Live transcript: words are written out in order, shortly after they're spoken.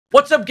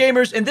What's up,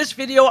 gamers? In this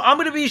video, I'm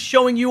going to be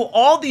showing you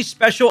all these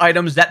special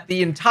items that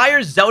the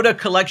entire Zelda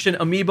collection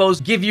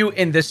amiibos give you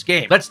in this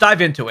game. Let's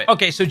dive into it.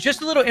 Okay, so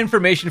just a little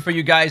information for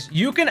you guys.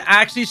 You can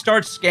actually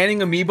start scanning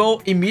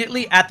amiibo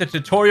immediately at the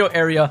tutorial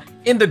area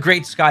in the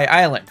Great Sky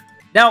Island.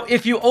 Now,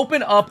 if you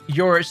open up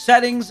your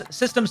settings,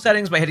 system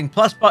settings by hitting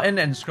plus button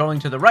and scrolling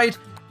to the right,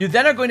 you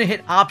then are going to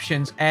hit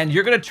options and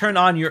you're going to turn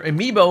on your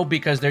amiibo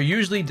because they're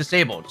usually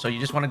disabled. So you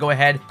just want to go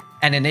ahead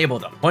and enable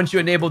them. Once you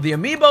enable the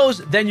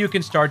amiibos, then you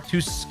can start to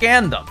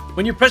scan them.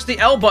 When you press the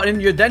L button,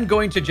 you're then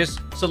going to just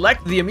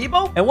select the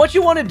amiibo. And what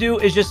you want to do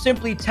is just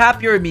simply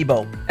tap your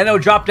amiibo and it'll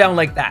drop down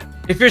like that.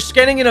 If you're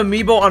scanning an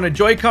amiibo on a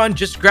Joy-Con,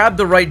 just grab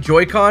the right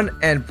Joy-Con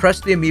and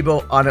press the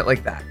amiibo on it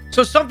like that.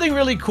 So something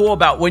really cool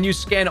about when you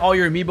scan all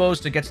your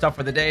amiibos to get stuff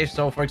for the day.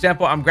 So for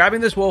example, I'm grabbing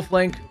this Wolf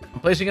Link, I'm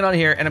placing it on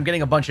here, and I'm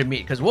getting a bunch of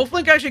meat because Wolf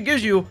Link actually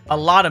gives you a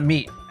lot of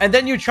meat. And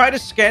then you try to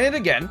scan it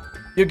again,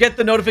 you get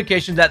the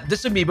notification that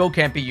this amiibo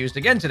can't be used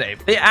again today.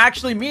 They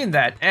actually mean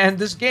that, and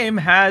this game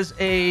has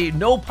a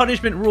no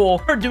punishment rule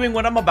for doing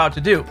what I'm about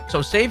to do.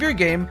 So save your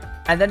game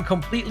and then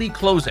completely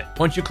close it.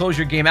 Once you close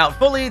your game out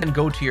fully, then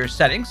go to your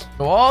settings,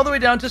 go all the way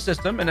down to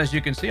system, and as you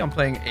can see, I'm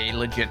playing a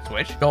legit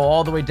Switch. Go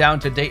all the way down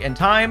to date and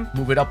time,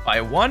 move it up by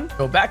 1,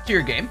 go back to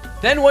your game.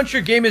 Then once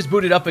your game is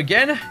booted up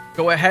again,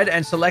 go ahead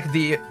and select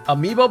the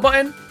amiibo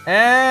button,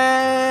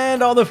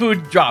 and all the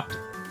food dropped.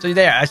 So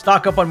there, I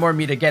stock up on more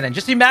meat again. And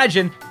just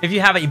imagine if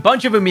you have a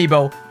bunch of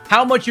amiibo,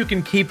 how much you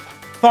can keep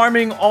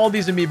farming all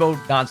these amiibo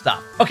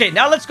nonstop. Okay,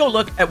 now let's go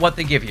look at what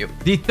they give you.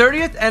 The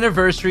 30th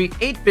anniversary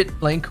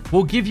 8-bit Link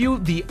will give you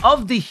the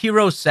Of the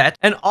Hero set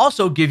and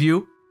also give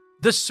you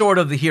the Sword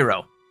of the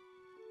Hero.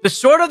 The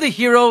Sword of the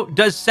Hero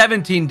does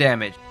 17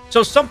 damage.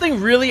 So something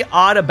really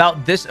odd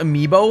about this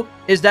amiibo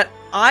is that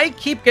I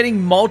keep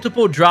getting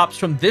multiple drops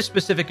from this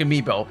specific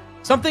amiibo.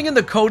 Something in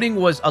the coding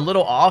was a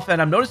little off,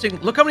 and I'm noticing,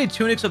 look how many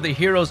tunics of the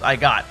heroes I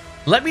got.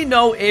 Let me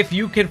know if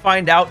you can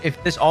find out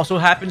if this also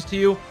happens to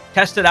you.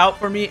 Test it out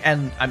for me,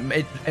 and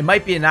it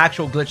might be an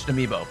actual glitched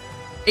amiibo.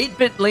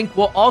 8-bit Link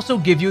will also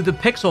give you the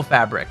Pixel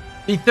Fabric.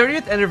 The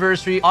 30th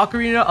anniversary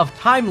Ocarina of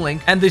Time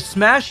Link and the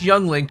Smash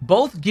Young Link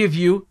both give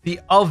you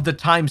the Of the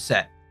Time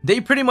set. They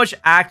pretty much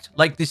act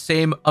like the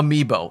same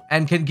amiibo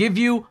and can give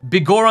you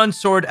Bigoron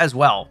Sword as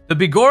well. The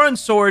Bigoron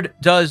Sword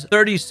does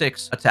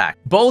 36 attack.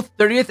 Both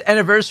 30th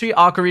Anniversary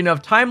Ocarina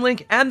of Time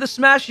Link and the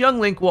Smash Young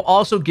Link will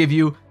also give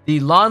you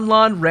the Lon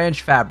Lon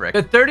Ranch Fabric.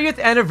 The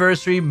 30th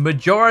Anniversary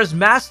Majora's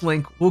Mask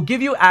Link will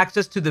give you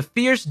access to the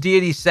Fierce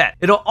Deity set.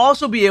 It'll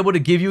also be able to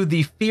give you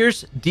the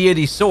Fierce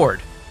Deity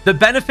Sword. The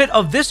benefit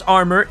of this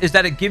armor is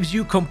that it gives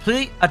you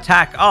complete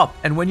attack up,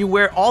 and when you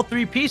wear all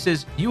 3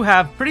 pieces, you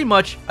have pretty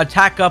much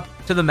attack up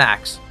to the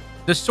max.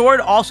 The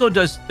sword also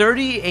does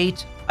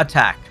 38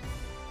 attack.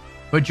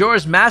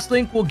 Majora's Mask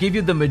Link will give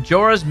you the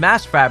Majora's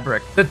Mask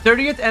Fabric. The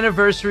 30th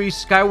Anniversary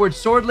Skyward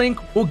Sword Link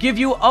will give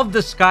you Of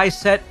the Sky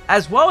set,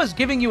 as well as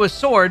giving you a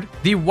sword,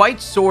 the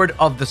White Sword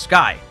of the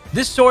Sky.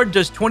 This sword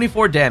does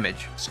 24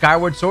 damage.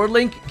 Skyward Sword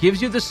Link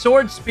gives you the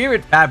Sword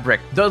Spirit Fabric.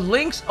 The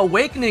Link's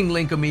Awakening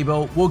Link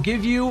amiibo will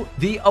give you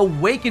the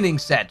Awakening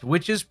set,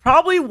 which is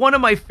probably one of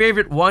my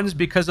favorite ones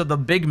because of the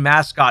big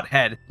mascot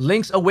head.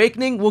 Link's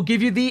Awakening will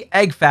give you the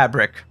Egg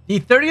Fabric. The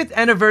 30th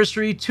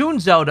Anniversary Toon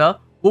Zelda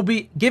will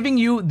be giving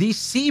you the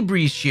Sea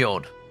Breeze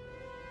Shield.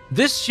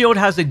 This shield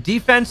has a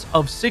defense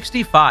of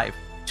 65.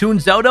 Toon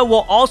Zelda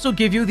will also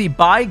give you the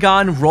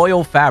Bygone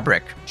Royal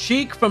Fabric.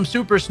 Sheik from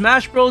Super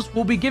Smash Bros.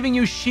 Will be giving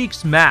you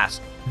Sheik's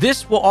Mask.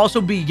 This will also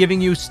be giving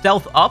you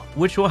Stealth Up,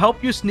 which will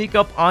help you sneak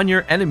up on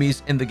your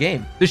enemies in the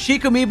game. The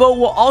Sheik amiibo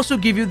will also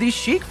give you the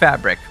Sheik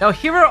Fabric. Now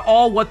here are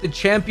all what the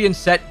champion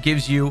set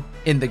gives you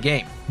in the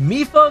game.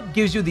 Mipha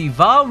gives you the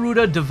Va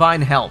Ruta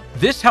Divine Helm.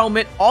 This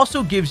helmet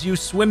also gives you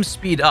swim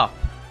speed up,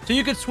 so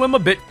you can swim a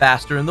bit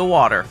faster in the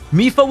water.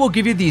 Mipha will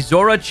give you the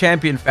Zora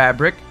Champion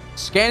Fabric.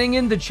 Scanning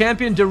in the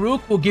champion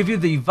Daruk will give you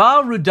the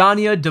Va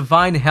Rudania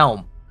Divine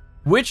Helm,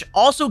 which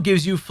also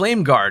gives you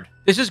Flame Guard.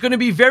 This is going to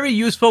be very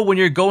useful when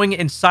you're going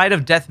inside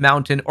of Death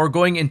Mountain or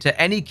going into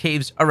any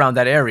caves around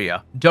that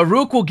area.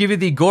 Daruk will give you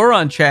the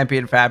Goron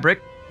Champion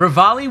Fabric.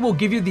 Revali will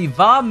give you the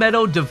Va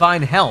Meadow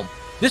Divine Helm.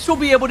 This will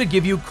be able to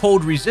give you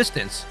cold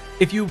resistance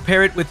if you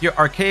pair it with your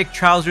archaic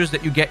trousers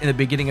that you get in the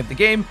beginning of the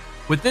game.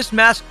 With this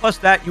mask plus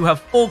that, you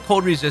have full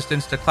cold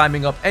resistance to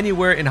climbing up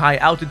anywhere in high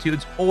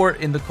altitudes or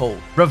in the cold.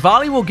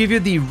 Revali will give you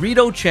the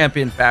Rito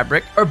Champion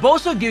Fabric.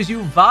 Urbosa gives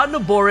you Va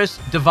Naboris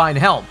Divine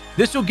Helm.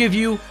 This will give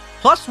you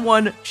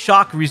 +1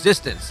 shock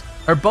resistance.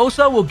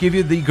 Urbosa will give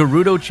you the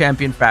Gerudo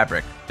Champion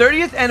Fabric.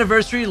 30th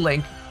Anniversary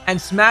Link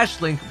and Smash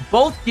Link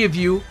both give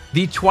you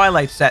the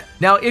Twilight set.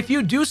 Now, if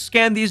you do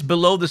scan these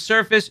below the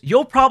surface,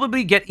 you'll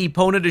probably get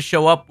Epona to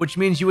show up, which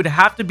means you would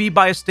have to be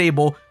by a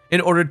stable in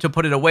order to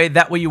put it away.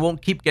 That way you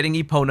won't keep getting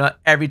Epona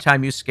every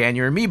time you scan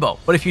your amiibo.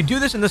 But if you do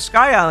this in the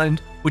Sky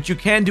Island, which you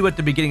can do at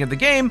the beginning of the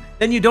game,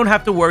 then you don't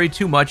have to worry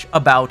too much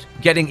about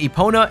getting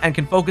Epona and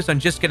can focus on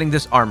just getting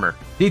this armor.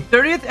 The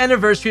 30th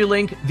Anniversary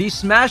Link, the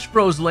Smash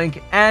Bros.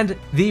 Link, and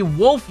the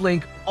Wolf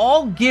Link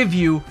all give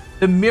you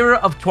the Mirror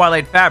of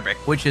Twilight fabric,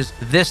 which is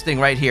this thing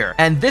right here.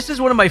 And this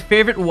is one of my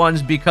favorite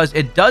ones because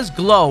it does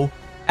glow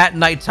at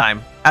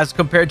nighttime as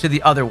compared to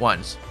the other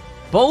ones.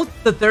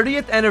 Both the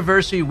 30th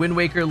anniversary Wind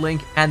Waker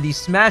Link and the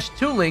Smash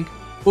Toon Link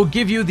will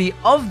give you the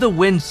Of the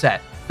Wind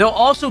set. They'll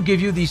also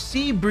give you the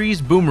Sea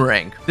Breeze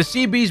Boomerang. The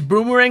Sea Breeze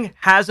Boomerang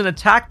has an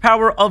attack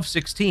power of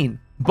 16.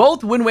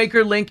 Both Wind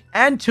Waker Link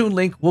and Toon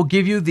Link will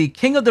give you the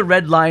King of the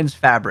Red Lions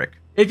fabric.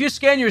 If you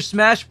scan your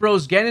Smash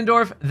Bros.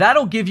 Ganondorf,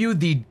 that'll give you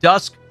the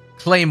Dusk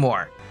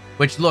Claymore,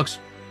 which looks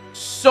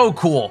so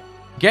cool.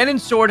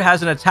 Ganon's sword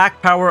has an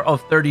attack power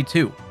of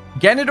 32.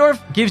 Ganondorf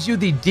gives you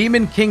the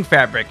Demon King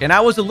fabric, and I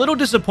was a little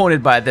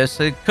disappointed by this.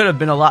 It could have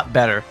been a lot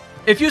better.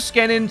 If you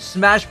scan in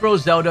Smash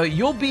Bros. Zelda,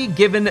 you'll be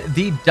given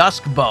the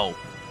Dusk Bow.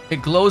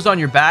 It glows on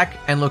your back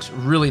and looks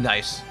really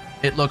nice.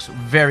 It looks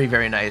very,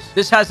 very nice.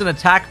 This has an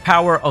attack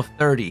power of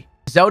 30.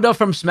 Zelda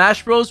from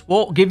Smash Bros.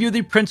 Will give you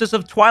the Princess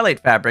of Twilight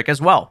fabric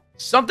as well.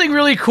 Something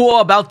really cool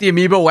about the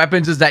Amiibo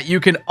weapons is that you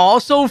can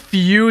also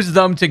fuse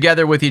them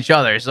together with each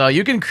other. So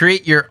you can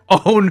create your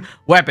own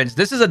weapons.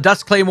 This is a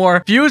Dusk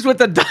Claymore fused with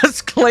the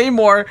Dusk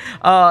Claymore,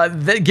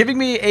 giving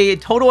me a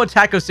total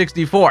attack of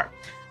 64.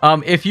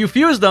 If you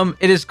fuse them,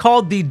 it is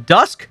called the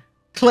Dusk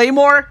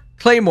Claymore,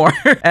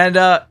 and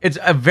it's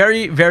a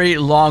very, very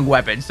long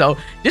weapon. So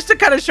just to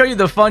kind of show you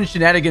the fun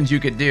shenanigans you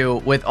could do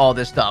with all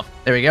this stuff.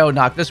 There we go.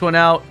 Knock this one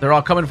out. They're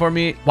all coming for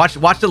me. Watch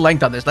the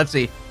length on this. Let's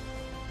see.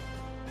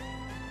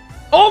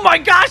 Oh my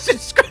gosh,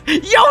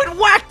 it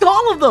whacked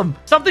all of them.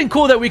 Something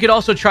cool that we could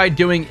also try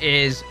doing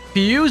is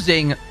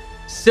fusing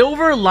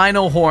silver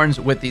lino horns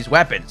with these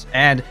weapons.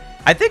 And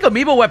I think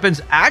Amiibo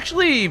weapons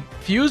actually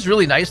fuse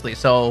really nicely.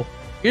 So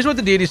here's what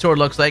the deity sword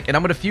looks like, and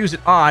I'm going to fuse it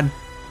on.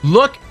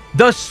 Look,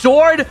 the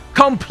sword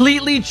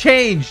completely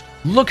changed.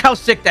 Look how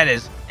sick that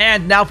is.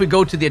 And now if we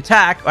go to the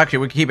attack, actually,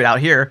 we can keep it out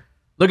here.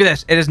 Look at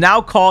this. It is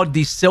now called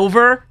the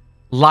Silver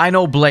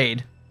Lino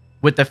Blade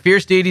with the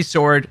Fierce Deity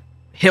Sword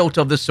hilt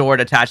of the sword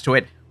attached to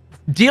it,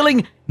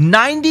 dealing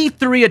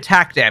 93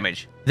 attack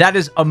damage. That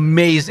is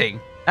amazing.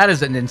 That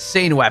is an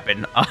insane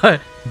weapon.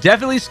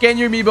 Definitely scan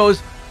your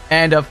Amiibos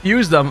and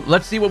fuse them.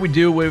 Let's see what we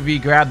do when we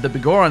grab the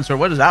Bigoron sword.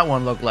 What does that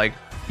one look like?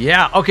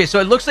 Yeah, okay, so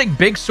it looks like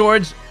big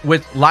swords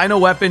with lino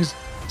weapons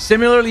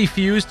similarly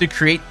fused to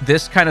create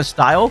this kind of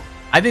style.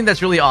 I think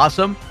that's really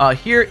awesome.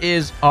 Here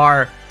is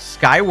our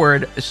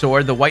Skyward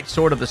sword, the white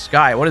sword of the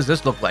sky. What does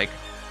this look like?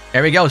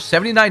 There we go,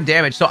 79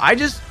 damage. So I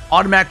just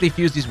automatically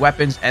fuse these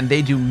weapons and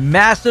they do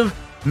massive,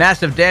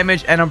 massive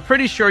damage. And I'm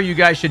pretty sure you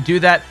guys should do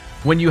that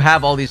when you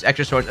have all these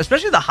extra swords,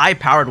 especially the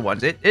high-powered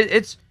ones.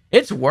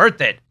 It's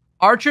worth it.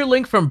 Archer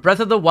Link from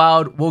Breath of the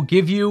Wild will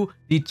give you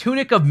the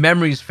Tunic of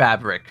Memories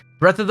fabric.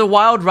 Breath of the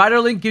Wild Rider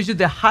Link gives you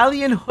the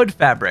Hylian Hood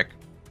fabric.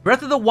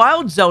 Breath of the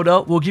Wild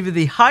Zelda will give you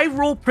the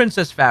Hyrule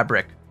Princess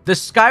fabric. The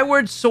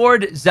Skyward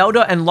Sword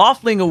Zelda and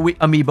Loftwig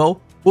Amiibo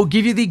will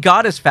give you the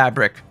Goddess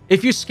fabric.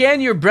 If you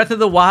scan your Breath of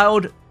the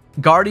Wild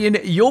Guardian,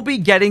 you'll be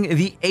getting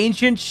the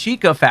Ancient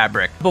Sheik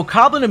fabric.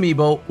 Bokoblin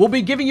Amiibo will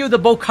be giving you the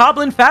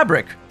Bokoblin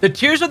fabric. The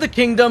Tears of the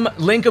Kingdom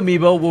Link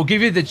Amiibo will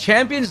give you the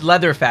Champion's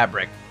Leather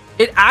fabric.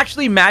 It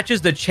actually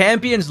matches the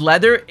Champion's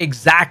Leather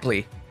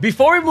exactly.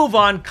 Before we move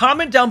on,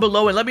 comment down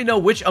below and let me know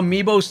which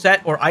Amiibo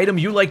set or item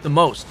you like the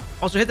most.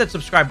 Also, hit that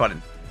subscribe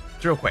button.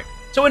 It's real quick.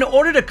 So in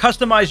order to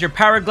customize your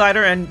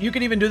Paraglider, and you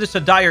can even do this to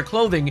dye your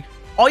clothing,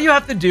 all you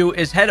have to do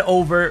is head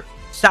over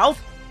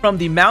south from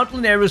the Mount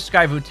Lineru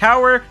Skyview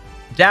Tower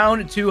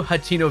down to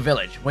Hateno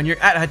Village. When you're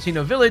at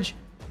Hateno Village,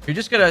 you're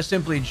just going to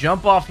simply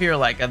jump off here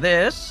like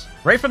this.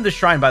 Right from the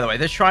shrine, by the way.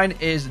 This shrine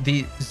is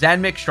the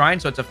Zanmik Shrine,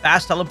 so it's a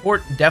fast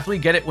teleport. Definitely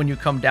get it when you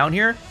come down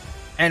here.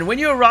 And when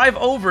you arrive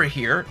over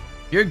here,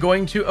 you're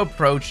going to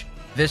approach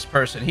this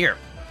person here.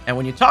 And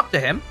when you talk to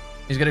him,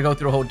 he's going to go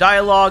through a whole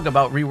dialogue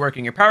about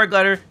reworking your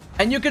Paraglider,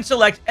 and you can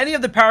select any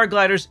of the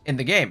Paragliders in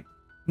the game.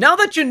 Now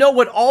that you know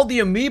what all the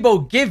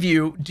Amiibo give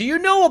you, do you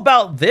know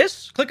about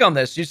this? Click on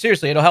this.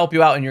 Seriously, it'll help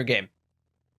you out in your game.